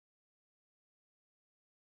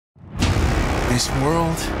This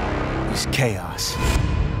world is chaos,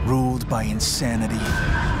 ruled by insanity,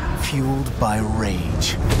 fueled by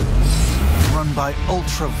rage, run by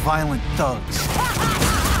ultra-violent thugs,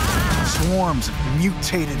 swarms of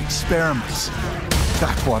mutated experiments,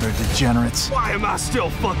 backwater degenerates. Why am I still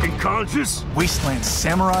fucking conscious? Wasteland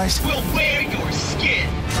samurais. We'll wear your skin.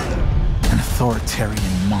 And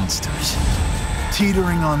authoritarian monsters,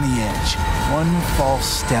 teetering on the edge, one false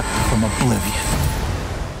step from oblivion.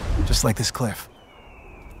 Just like this cliff.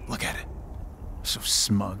 Look at it. So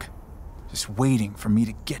smug. Just waiting for me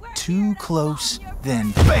to get too close,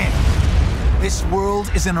 then BAM! This world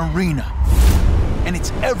is an arena. And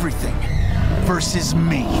it's everything versus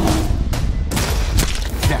me.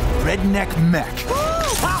 That redneck mech.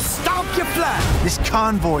 I'll stomp you flat! This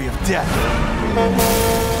convoy of death.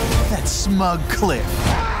 That smug cliff.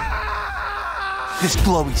 This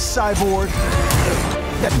glowy cyborg.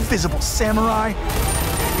 That invisible samurai.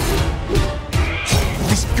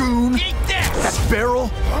 This goon. That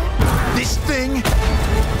barrel. This thing.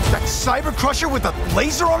 That cyber crusher with a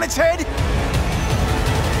laser on its head.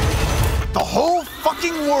 The whole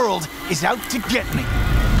fucking world is out to get me.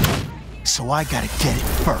 So I gotta get it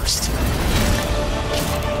first.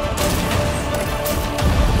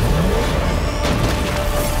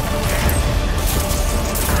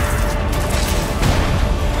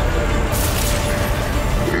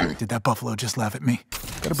 Did that buffalo just laugh at me?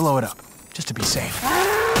 Gotta blow it up, just to be safe.